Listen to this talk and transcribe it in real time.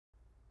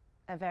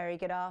A very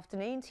good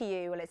afternoon to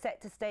you. Well, it's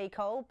set to stay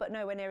cold, but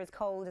nowhere near as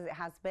cold as it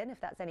has been,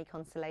 if that's any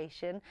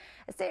consolation.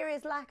 A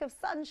serious lack of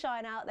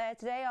sunshine out there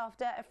today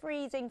after a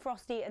freezing,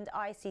 frosty and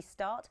icy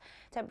start.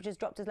 Temperatures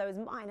dropped as low as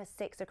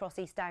 -6 across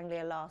East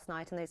Anglia last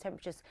night, and those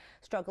temperatures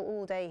struggle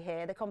all day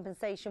here. The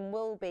compensation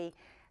will be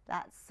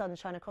that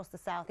sunshine across the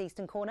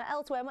southeastern corner.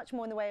 Elsewhere, much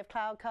more in the way of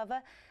cloud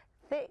cover.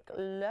 Thick,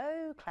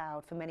 low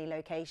cloud for many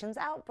locations,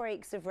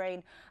 outbreaks of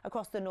rain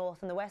across the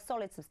north and the west,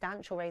 solid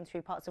substantial rain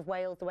through parts of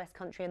Wales, the West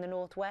Country and the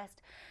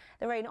northwest.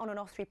 The rain on and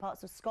off through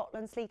parts of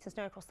Scotland, sleet and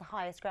snow across the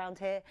highest ground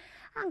here,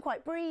 and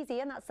quite breezy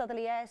in that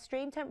southerly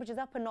airstream. Temperatures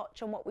up a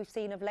notch on what we've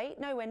seen of late,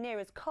 nowhere near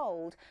as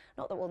cold,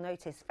 not that we'll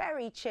notice,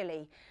 very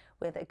chilly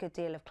with a good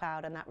deal of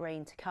cloud and that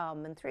rain to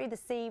come. And through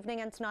this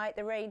evening and tonight,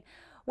 the rain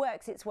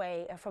works its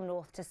way from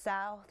north to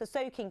south. The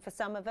soaking for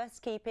some of us,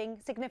 keeping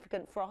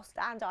significant frost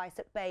and ice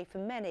at bay for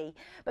many.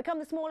 But come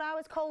the small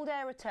hours, cold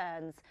air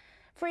returns.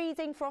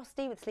 Freezing,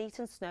 frosty with sleet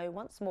and snow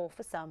once more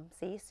for some.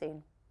 See you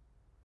soon.